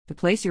To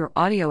place your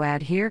audio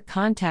ad here,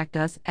 contact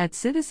us at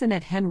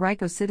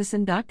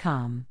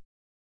citizen@henricocitizen.com.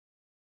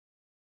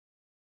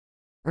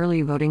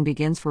 Early voting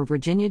begins for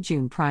Virginia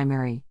June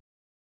primary.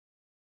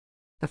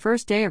 The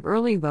first day of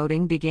early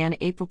voting began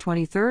April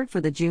 23 for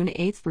the June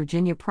 8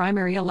 Virginia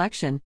primary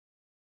election.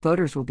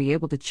 Voters will be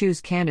able to choose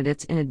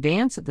candidates in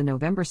advance of the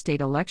November state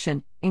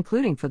election,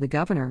 including for the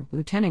governor,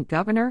 lieutenant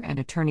governor, and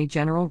attorney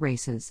general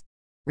races.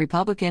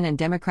 Republican and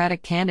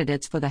Democratic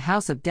candidates for the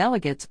House of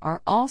Delegates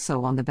are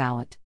also on the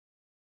ballot.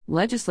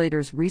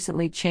 Legislators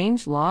recently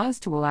changed laws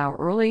to allow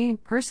early,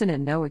 in-person,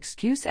 and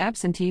no-excuse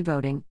absentee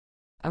voting.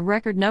 A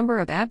record number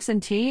of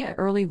absentee and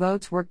early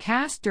votes were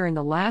cast during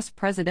the last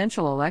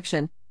presidential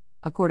election,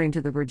 according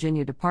to the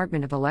Virginia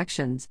Department of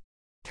Elections.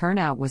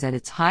 Turnout was at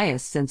its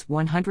highest since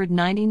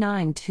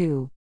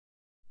 1999.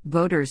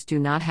 Voters do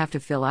not have to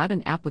fill out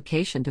an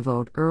application to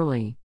vote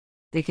early.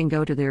 They can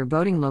go to their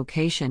voting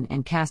location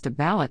and cast a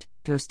ballot,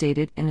 Joe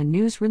stated in a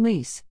news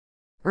release.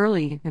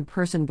 Early,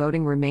 in-person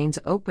voting remains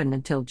open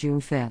until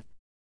June 5.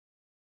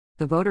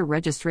 The voter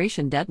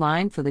registration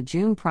deadline for the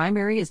June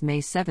primary is May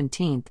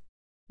 17.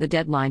 The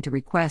deadline to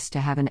request to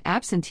have an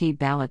absentee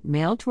ballot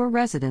mailed to a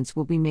residence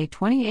will be May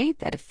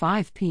 28 at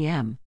 5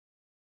 p.m.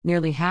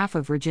 Nearly half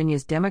of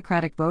Virginia's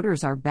Democratic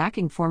voters are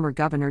backing former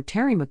Governor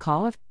Terry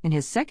McAuliffe in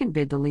his second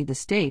bid to lead the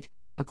state,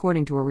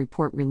 according to a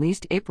report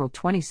released April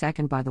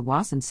 22 by the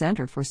Wasson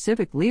Center for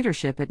Civic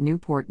Leadership at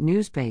Newport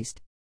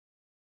News-based.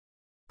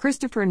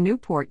 Christopher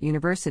Newport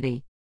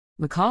University.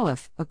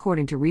 McAuliffe,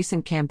 according to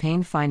recent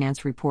campaign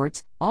finance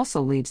reports,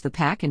 also leads the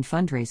pack in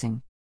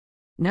fundraising.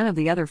 None of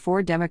the other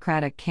four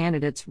Democratic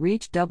candidates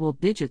reached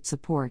double-digit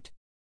support.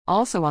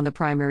 Also on the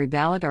primary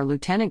ballot are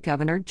Lieutenant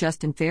Governor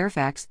Justin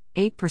Fairfax,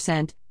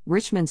 8%,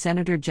 Richmond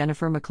Senator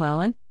Jennifer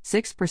McClellan,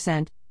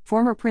 6%,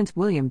 former Prince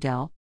William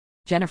Dell,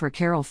 Jennifer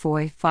Carroll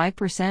Foy,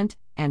 5%,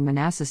 and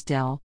Manassas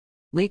Dell,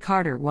 Lee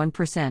Carter,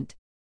 1%.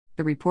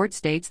 The report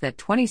states that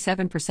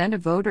 27% of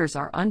voters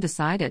are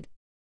undecided.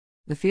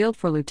 The field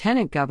for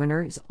lieutenant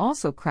governor is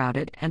also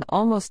crowded, and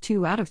almost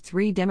 2 out of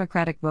 3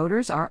 Democratic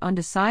voters are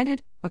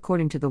undecided,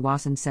 according to the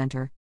Wasson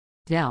Center.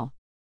 Dell.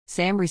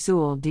 Sam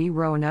Rasul D.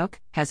 Roanoke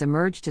has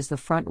emerged as the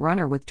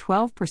front-runner with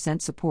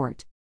 12%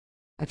 support.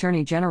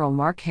 Attorney General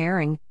Mark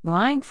Herring,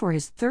 vying for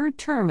his third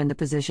term in the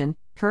position,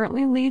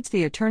 currently leads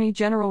the Attorney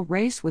General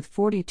race with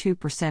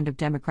 42% of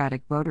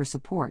Democratic voter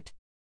support.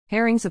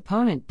 Herring's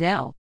opponent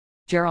Dell.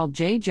 Gerald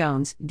J.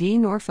 Jones, D.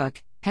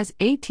 Norfolk, has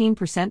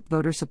 18%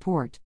 voter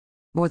support.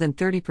 More than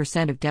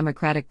 30% of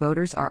Democratic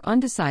voters are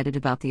undecided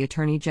about the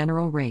Attorney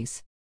General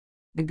race.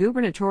 The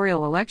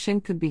gubernatorial election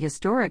could be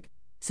historic,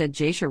 said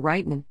Jasha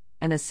Wrighton,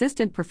 an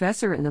assistant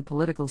professor in the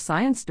political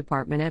science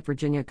department at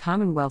Virginia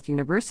Commonwealth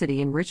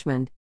University in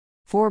Richmond.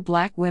 4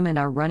 black women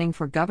are running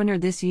for governor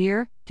this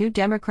year, 2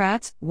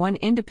 Democrats, 1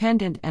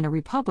 independent, and a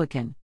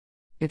Republican.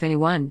 If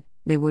anyone,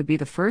 they would be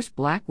the first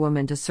black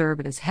woman to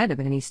serve as head of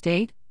any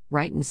state,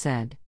 Wrighton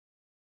said.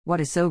 What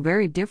is so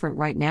very different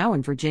right now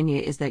in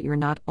Virginia is that you're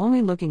not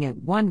only looking at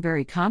one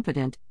very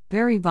competent,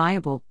 very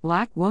viable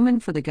black woman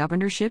for the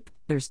governorship,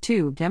 there's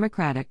 2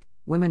 Democratic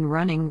women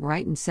running,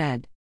 Wrighton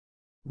said.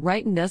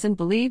 Wrighton doesn't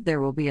believe there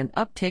will be an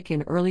uptick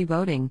in early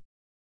voting.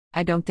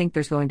 I don't think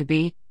there's going to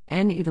be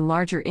an even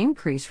larger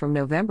increase from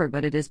November,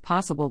 but it is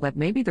possible that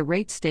maybe the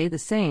rates stay the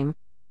same,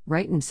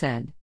 Wrighton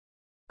said.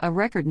 A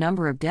record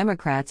number of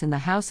Democrats in the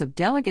House of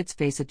Delegates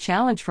face a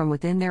challenge from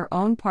within their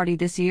own party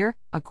this year,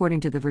 according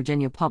to the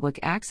Virginia Public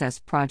Access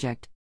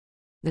Project.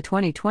 The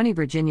 2020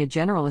 Virginia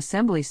General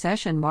Assembly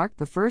session marked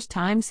the first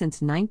time since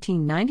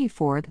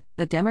 1994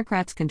 that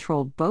Democrats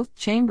controlled both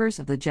chambers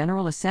of the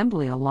General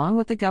Assembly along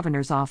with the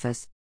governor's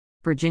office.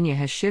 Virginia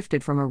has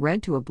shifted from a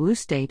red to a blue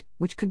state,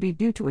 which could be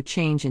due to a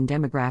change in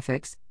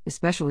demographics,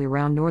 especially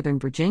around Northern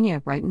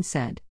Virginia, Wrighton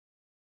said.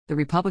 The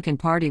Republican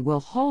Party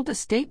will hold a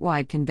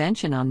statewide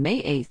convention on May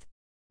 8.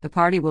 The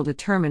party will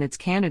determine its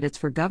candidates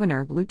for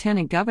governor,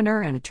 lieutenant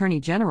governor, and attorney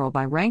general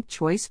by ranked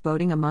choice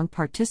voting among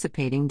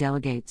participating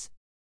delegates.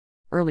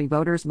 Early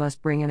voters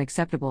must bring an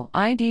acceptable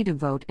ID to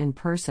vote in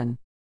person.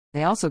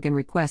 They also can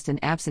request an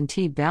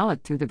absentee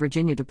ballot through the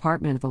Virginia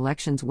Department of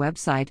Elections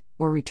website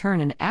or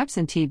return an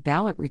absentee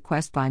ballot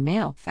request by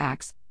mail,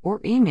 fax,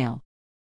 or email.